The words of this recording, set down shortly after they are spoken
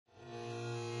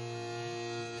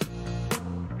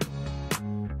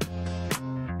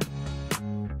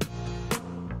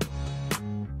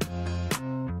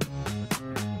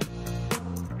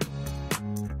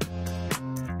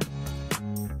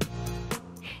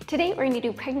Today we're going to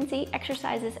do pregnancy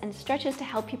exercises and stretches to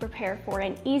help you prepare for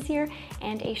an easier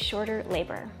and a shorter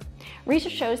labor.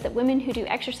 Research shows that women who do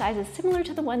exercises similar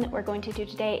to the one that we're going to do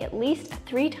today at least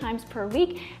 3 times per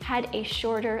week had a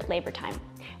shorter labor time.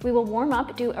 We will warm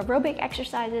up, do aerobic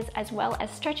exercises as well as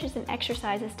stretches and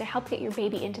exercises to help get your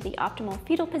baby into the optimal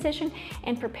fetal position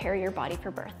and prepare your body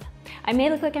for birth. I may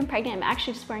look like I'm pregnant, I'm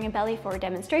actually just wearing a belly for a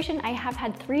demonstration. I have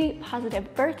had 3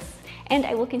 positive births and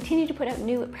I will continue to put out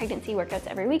new pregnancy workouts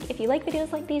every week. If you like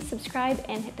videos like these, subscribe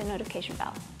and hit the notification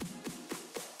bell.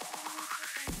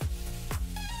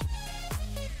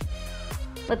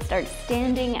 Let's start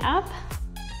standing up.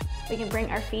 We can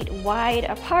bring our feet wide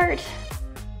apart.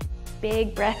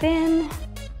 Big breath in,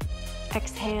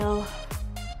 exhale,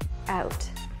 out.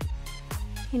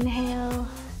 Inhale.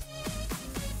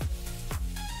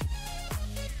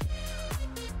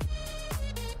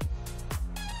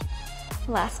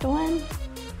 Last one.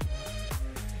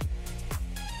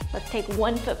 Let's take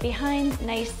 1 foot behind,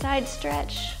 nice side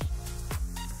stretch.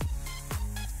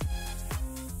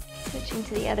 Switching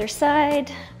to the other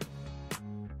side.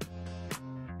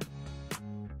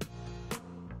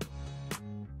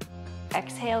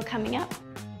 Exhale, coming up.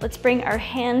 Let's bring our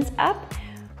hands up.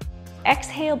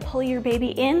 Exhale, pull your baby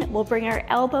in. We'll bring our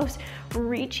elbows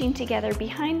reaching together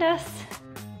behind us.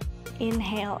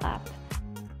 Inhale up.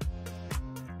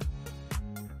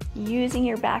 Using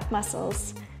your back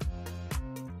muscles.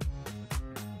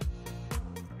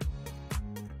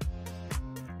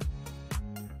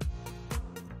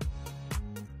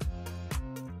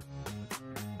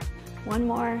 One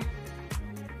more.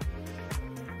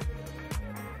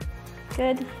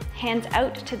 Good. Hands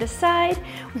out to the side.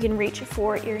 We can reach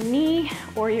for your knee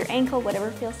or your ankle,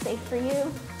 whatever feels safe for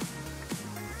you.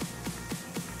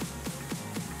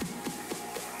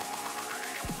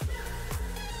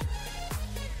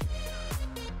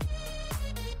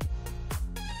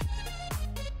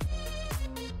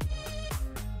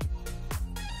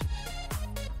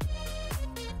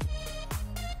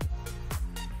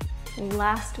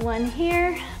 Last one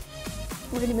here.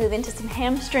 We're going to move into some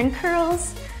hamstring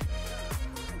curls.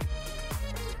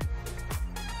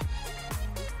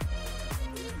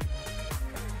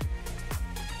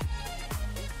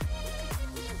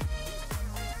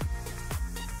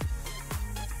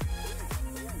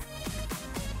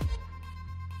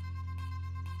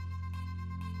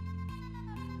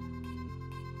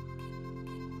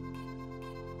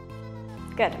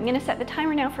 Good. I'm going to set the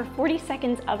timer now for 40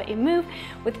 seconds of a move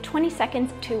with 20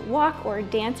 seconds to walk or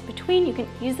dance between. You can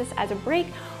use this as a break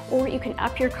or you can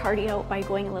up your cardio by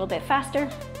going a little bit faster.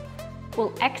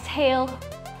 We'll exhale,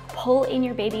 pull in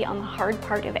your baby on the hard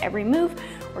part of every move.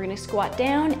 We're going to squat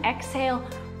down, exhale,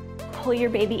 pull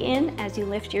your baby in as you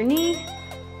lift your knee.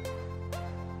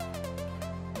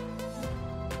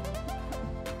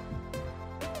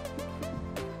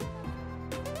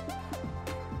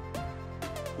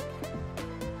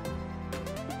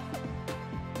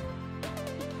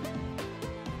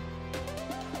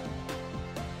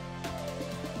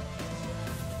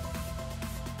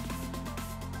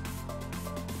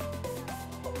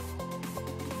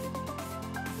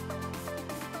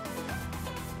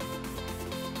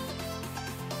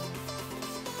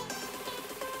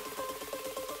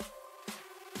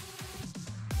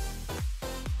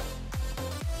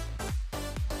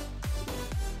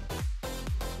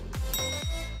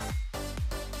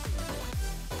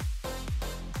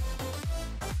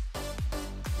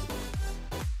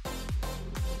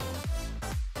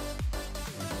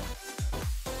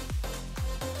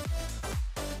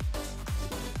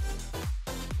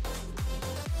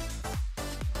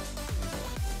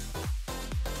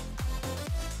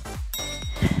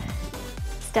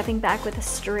 Stepping back with a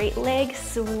straight leg,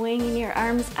 swinging your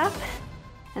arms up,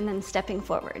 and then stepping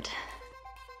forward.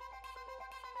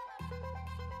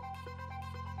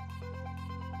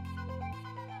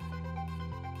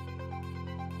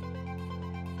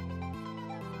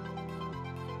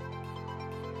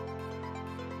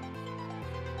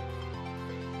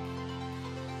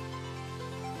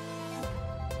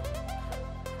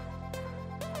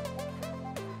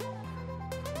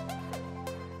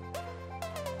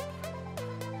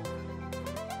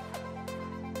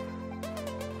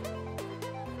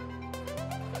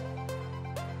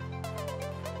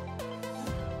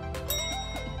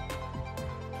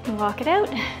 Walk it out.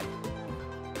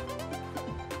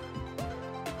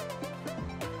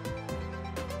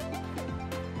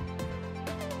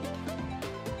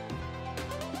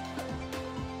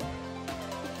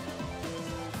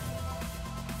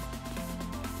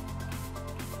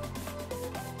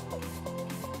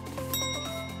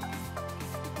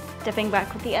 Stepping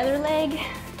back with the other leg.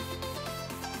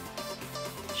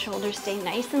 Shoulders stay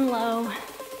nice and low.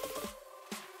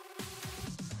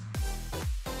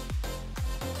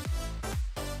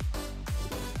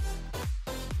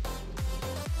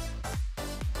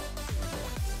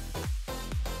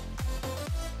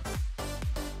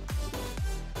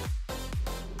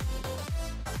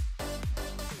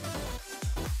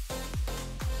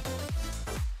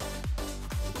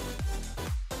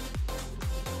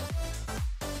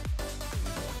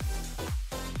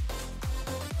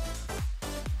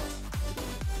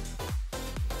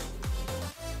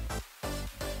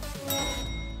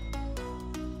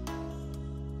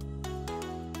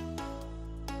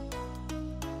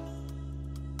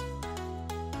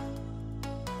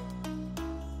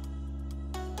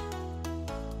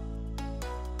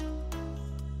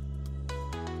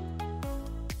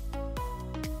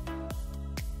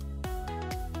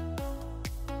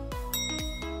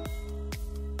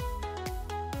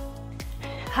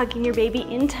 Hugging your baby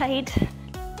in tight.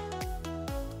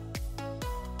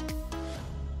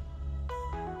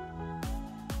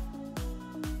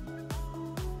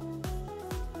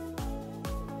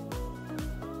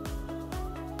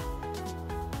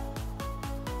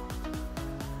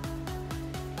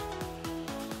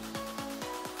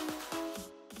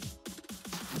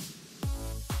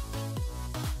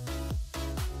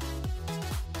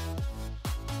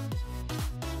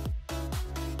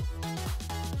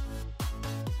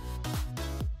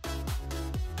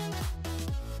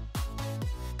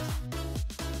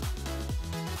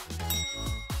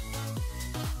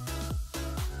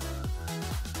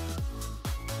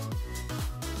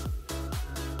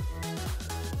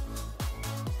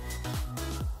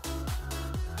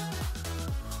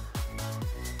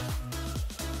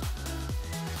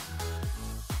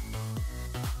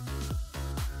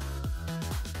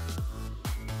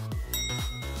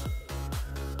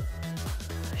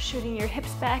 Shooting your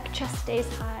hips back, chest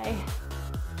stays high.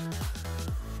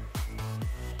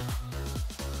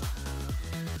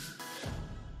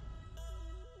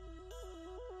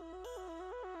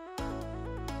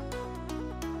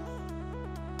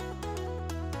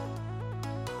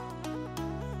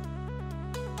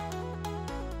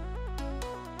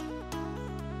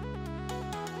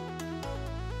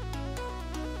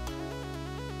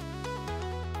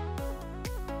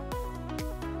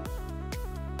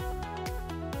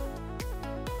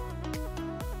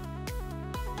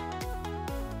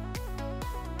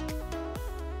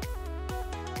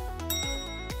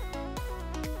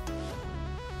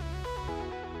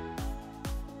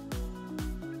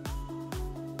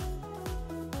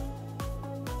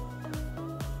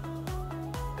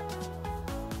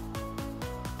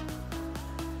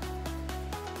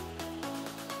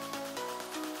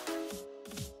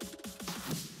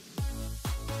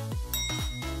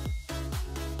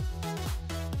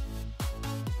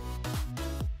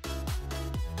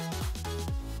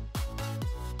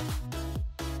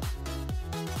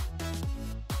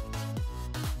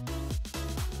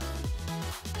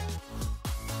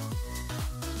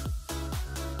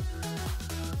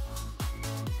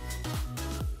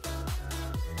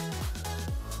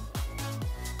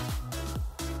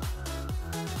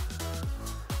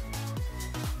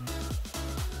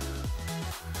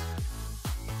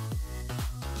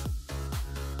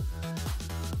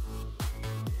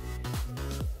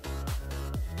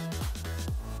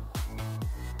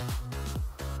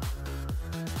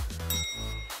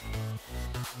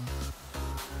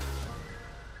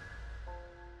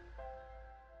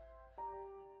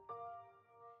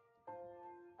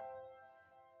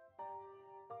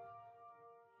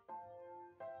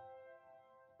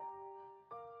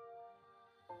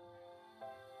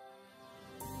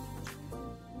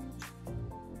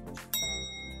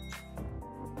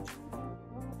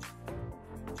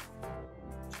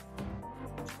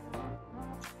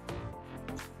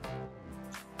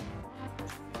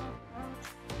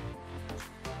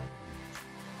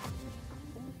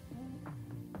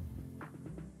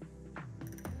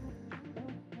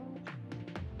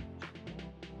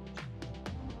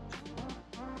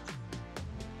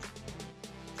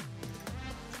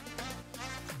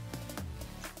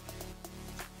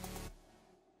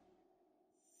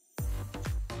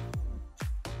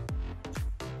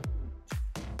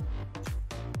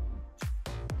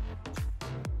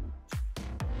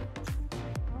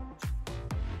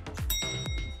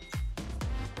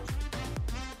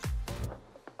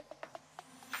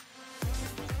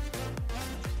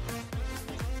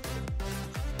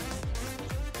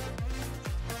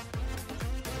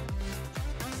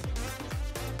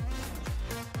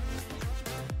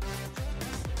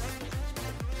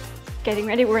 Getting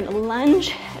ready, we're gonna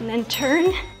lunge and then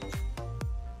turn.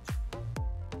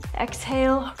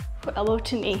 Exhale, elbow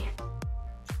to knee.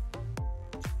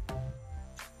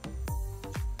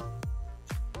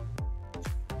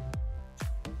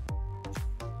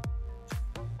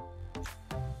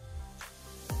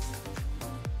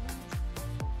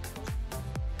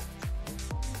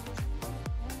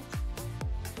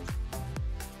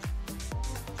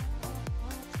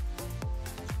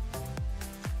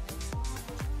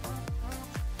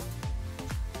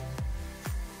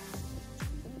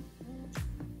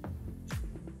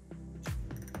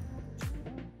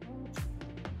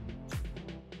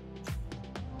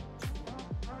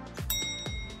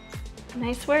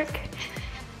 Nice work.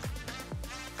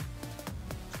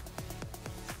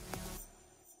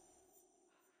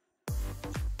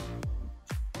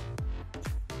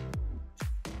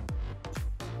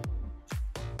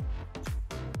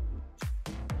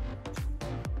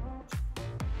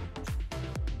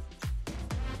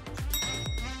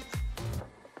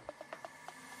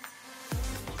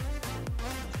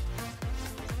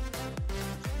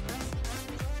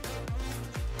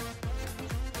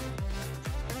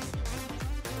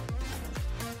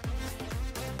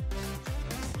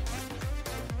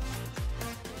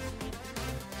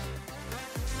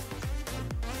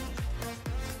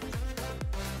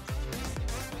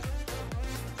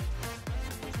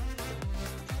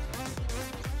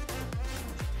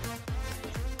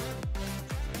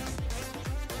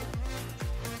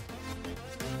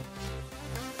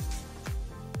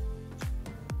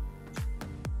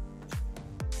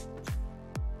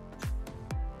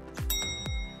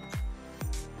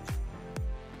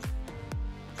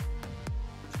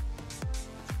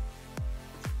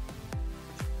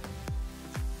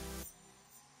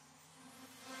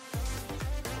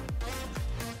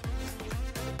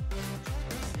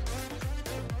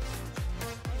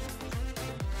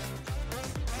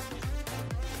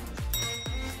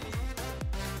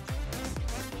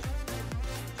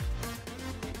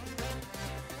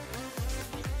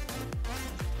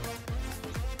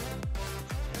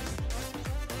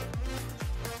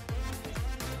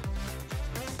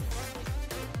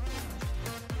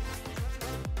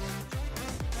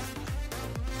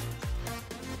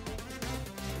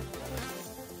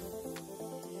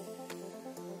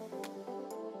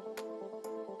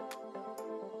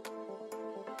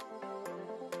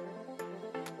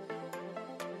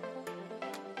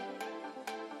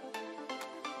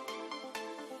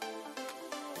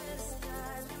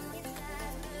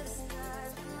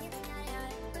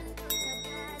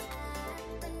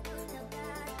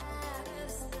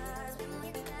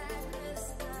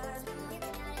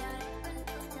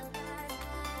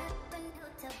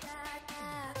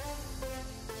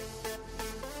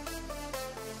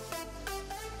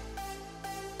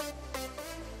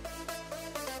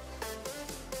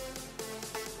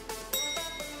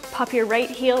 Pop your right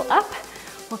heel up.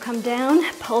 We'll come down,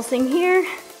 pulsing here.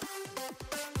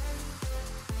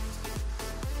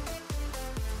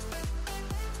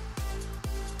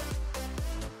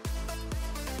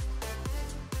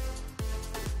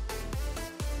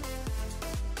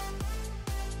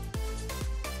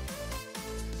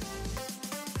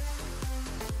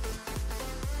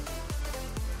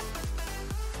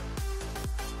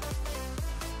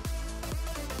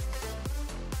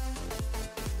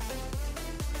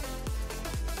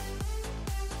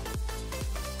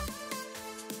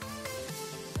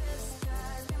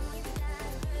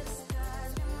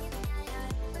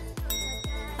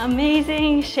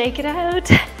 Amazing, shake it out.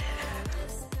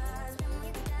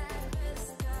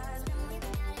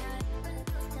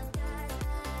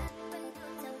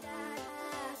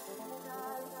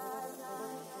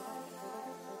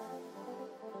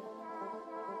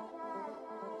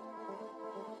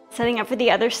 Setting up for the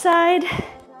other side.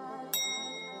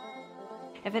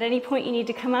 If at any point you need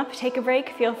to come up, take a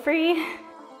break, feel free.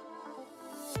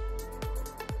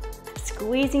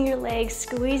 Squeezing your legs,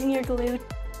 squeezing your glute.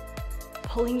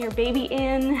 Pulling your baby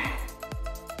in.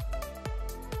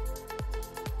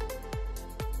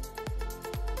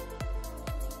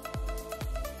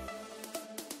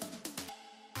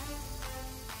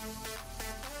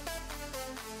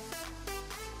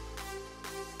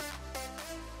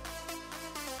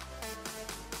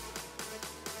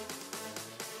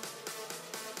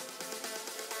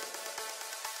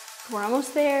 We're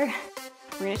almost there.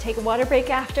 We're gonna take a water break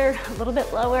after, a little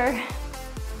bit lower.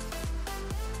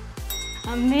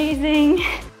 Amazing.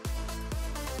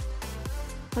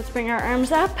 Let's bring our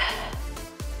arms up.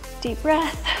 Deep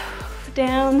breath,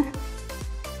 down.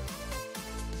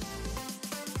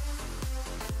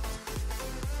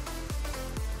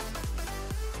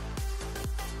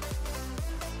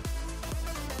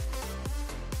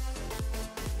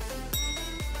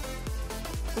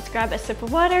 Let's grab a sip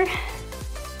of water.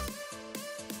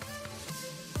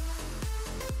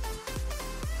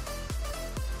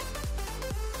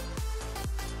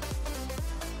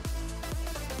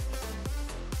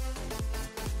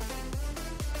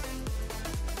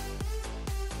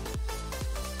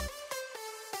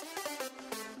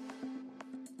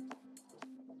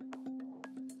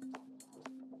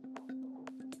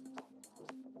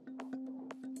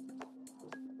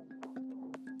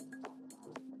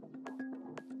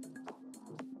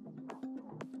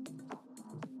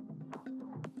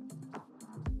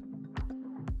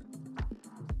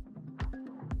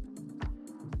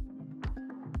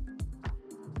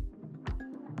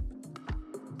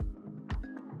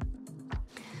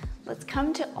 Let's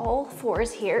come to all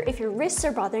fours here. If your wrists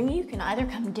are bothering you, you can either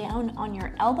come down on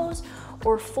your elbows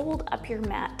or fold up your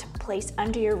mat to place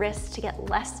under your wrists to get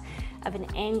less of an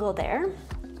angle there.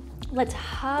 Let's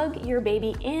hug your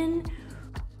baby in,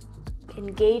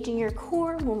 engaging your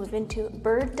core. We'll move into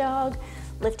bird dog,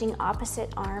 lifting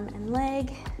opposite arm and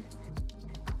leg,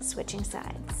 switching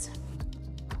sides.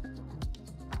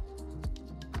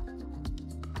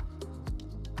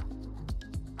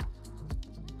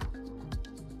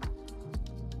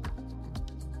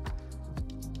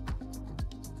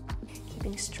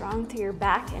 Keeping strong through your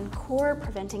back and core,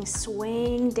 preventing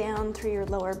swaying down through your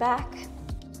lower back.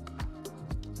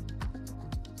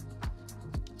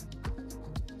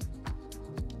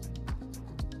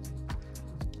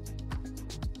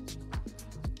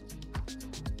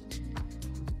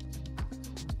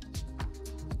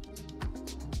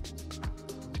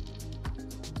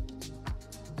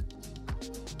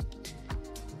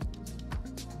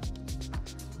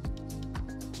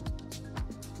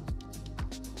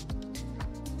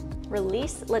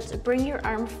 Release. Let's bring your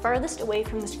arm farthest away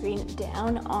from the screen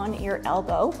down on your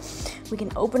elbow. We can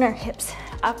open our hips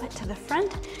up to the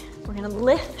front. We're gonna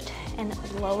lift and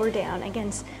lower down.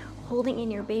 Again, holding in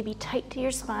your baby tight to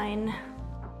your spine.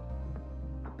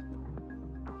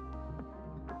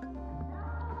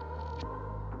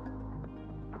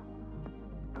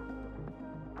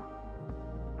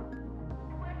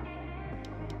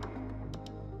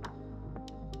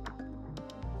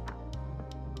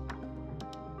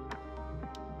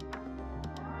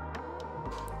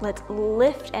 Let's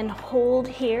lift and hold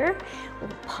here.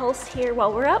 We'll pulse here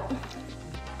while we're up.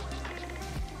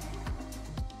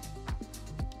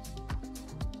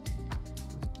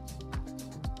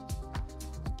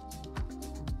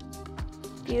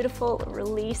 Beautiful,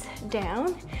 release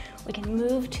down. We can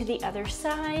move to the other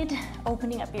side,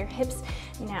 opening up your hips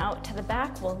now to the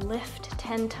back. We'll lift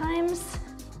 10 times.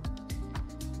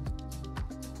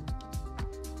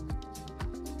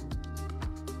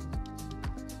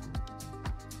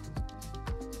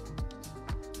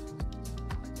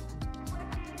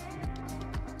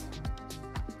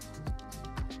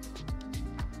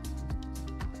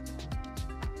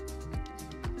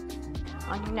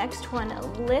 On your next one,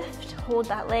 lift, hold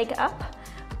that leg up,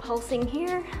 pulsing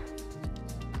here.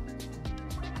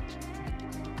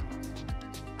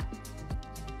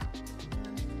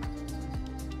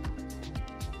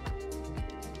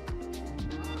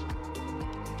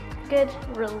 Good,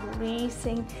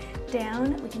 releasing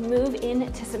down. We can move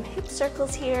into some hip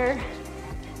circles here,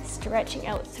 stretching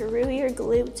out through your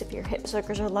glutes if your hip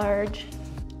circles are large.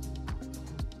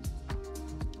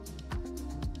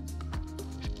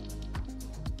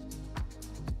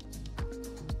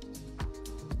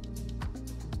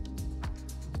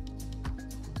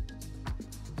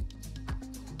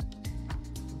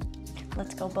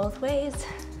 Let's go both ways.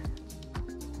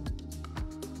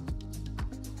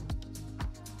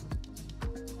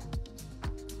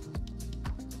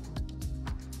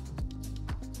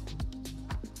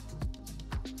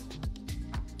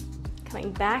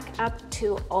 Coming back up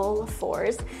to all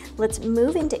fours. Let's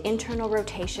move into internal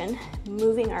rotation,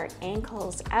 moving our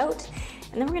ankles out,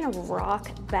 and then we're gonna rock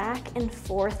back and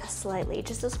forth slightly,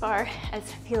 just as far as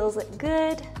feels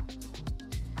good.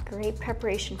 Great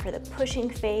preparation for the pushing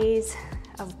phase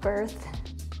of birth.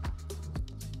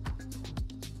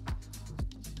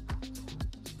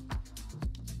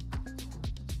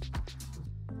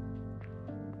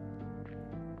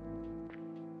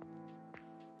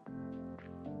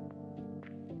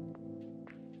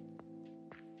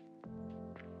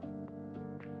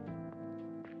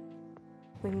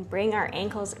 We can bring our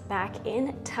ankles back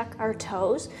in, tuck our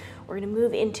toes. We're gonna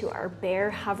move into our bear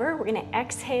hover. We're gonna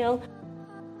exhale,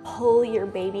 pull your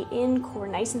baby in, core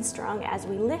nice and strong as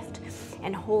we lift,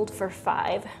 and hold for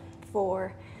 5,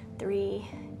 4, 3,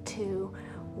 2,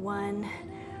 1.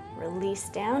 Release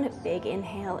down, big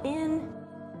inhale in.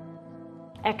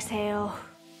 Exhale,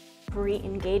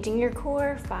 re-engaging your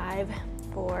core. 5,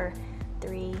 4,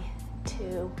 3,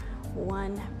 2,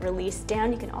 1. Release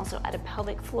down. You can also add a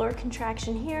pelvic floor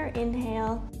contraction here.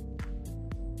 Inhale.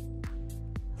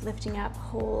 Lifting up,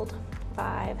 hold.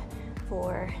 5,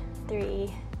 4,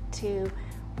 3, 2,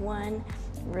 1.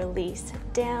 Release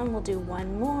down. We'll do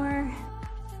one more.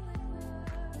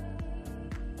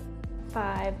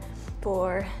 5,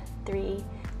 4, 3,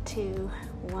 2,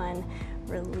 1.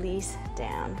 Release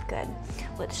down. Good.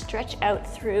 Let's stretch out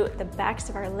through the backs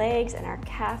of our legs and our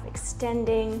calf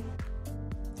extending.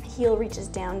 Heel reaches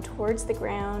down towards the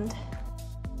ground.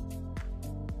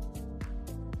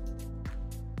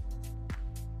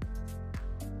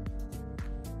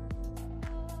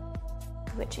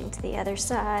 Switching to the other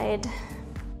side.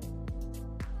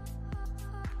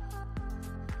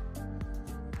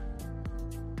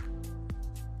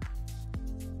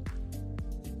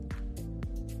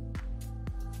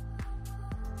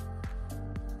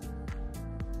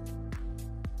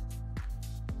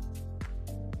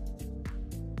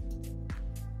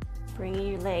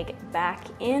 Bringing your leg back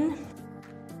in.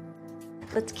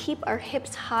 Let's keep our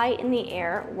hips high in the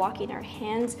air, walking our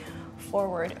hands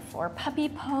forward for puppy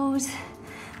pose.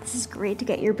 This is great to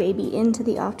get your baby into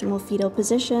the optimal fetal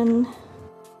position.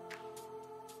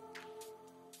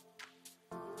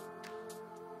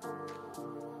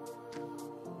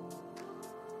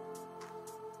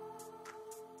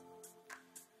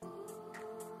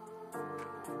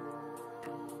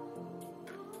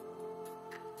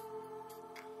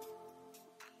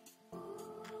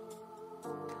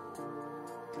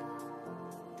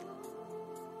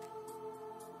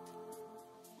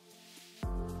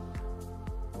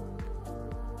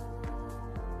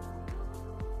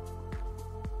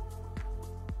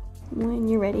 When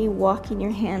you're ready, walking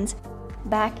your hands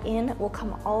back in, we'll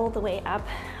come all the way up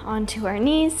onto our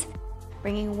knees,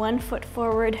 bringing one foot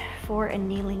forward for a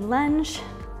kneeling lunge.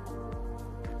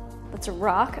 Let's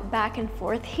rock back and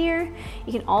forth here.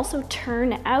 You can also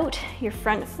turn out your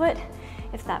front foot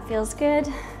if that feels good.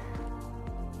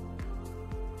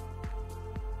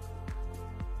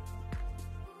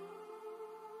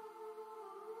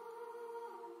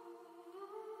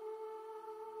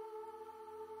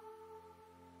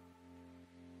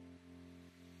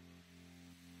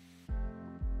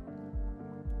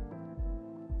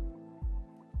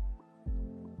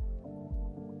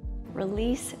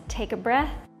 Release, take a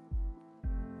breath.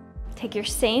 Take your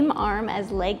same arm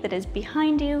as leg that is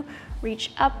behind you,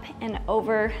 reach up and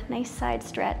over, nice side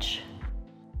stretch.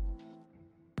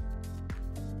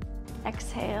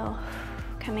 Exhale,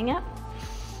 coming up,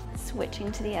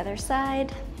 switching to the other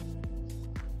side.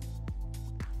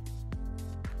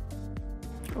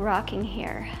 Rocking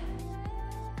here.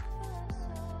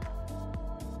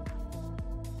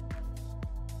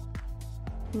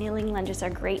 Kneeling lunges are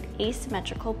great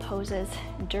asymmetrical poses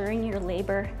during your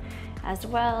labor as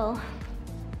well,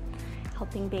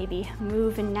 helping baby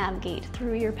move and navigate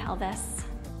through your pelvis.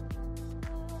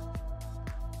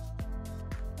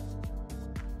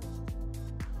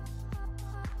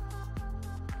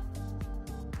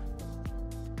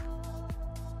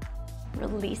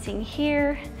 Releasing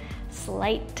here,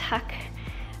 slight tuck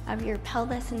of your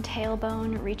pelvis and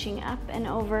tailbone, reaching up and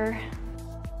over.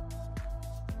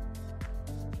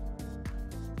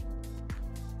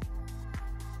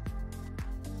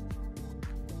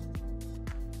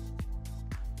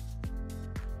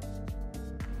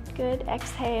 Good,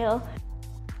 exhale,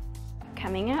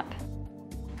 coming up,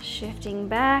 shifting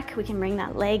back. We can bring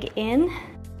that leg in.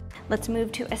 Let's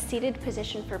move to a seated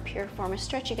position for pure form of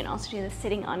stretch. You can also do this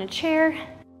sitting on a chair.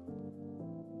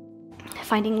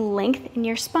 Finding length in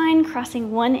your spine,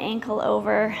 crossing one ankle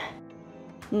over,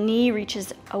 knee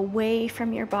reaches away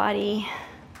from your body.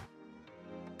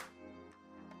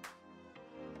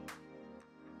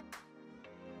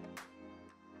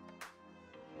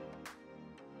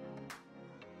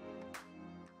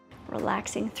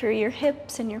 Relaxing through your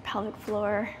hips and your pelvic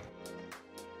floor.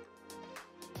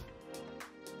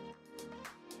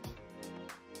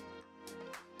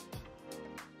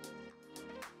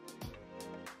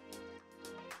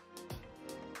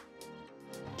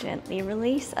 Gently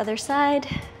release, other side.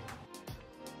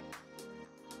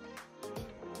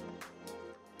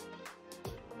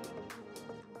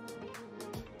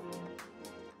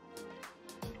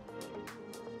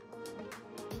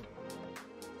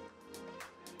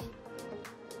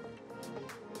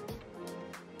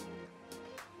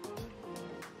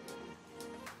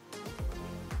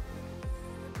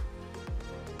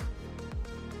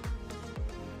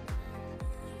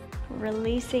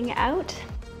 Releasing out.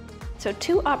 So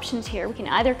two options here. We can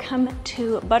either come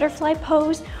to butterfly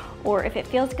pose, or if it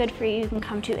feels good for you, you can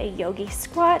come to a yogi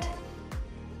squat,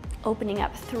 opening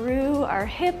up through our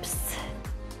hips.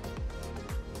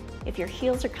 If your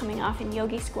heels are coming off in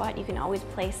yogi squat, you can always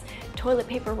place toilet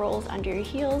paper rolls under your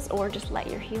heels or just let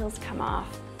your heels come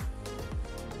off.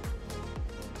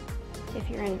 If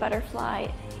you're in butterfly,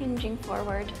 hinging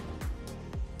forward.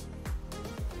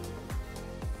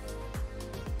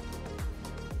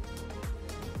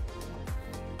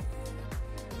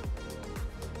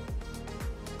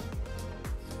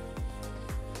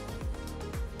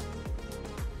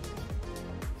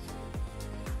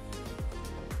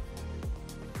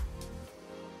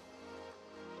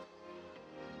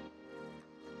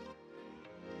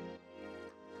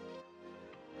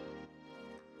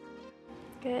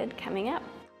 Good, coming up.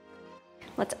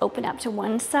 Let's open up to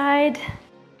one side.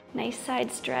 Nice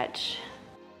side stretch.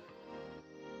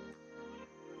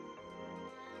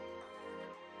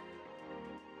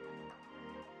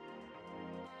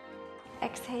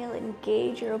 Exhale,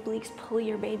 engage your obliques, pull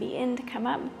your baby in to come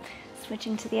up.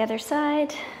 Switching to the other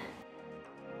side.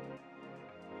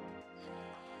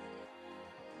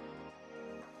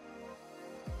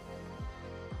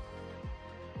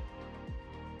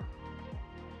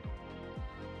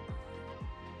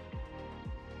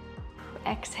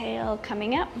 exhale,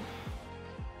 coming up.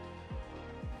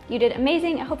 You did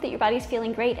amazing. I hope that your body's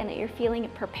feeling great and that you're feeling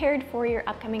prepared for your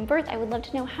upcoming birth. I would love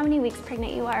to know how many weeks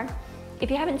pregnant you are. If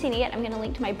you haven't seen it yet, I'm going to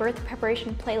link to my birth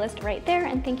preparation playlist right there,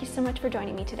 and thank you so much for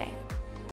joining me today.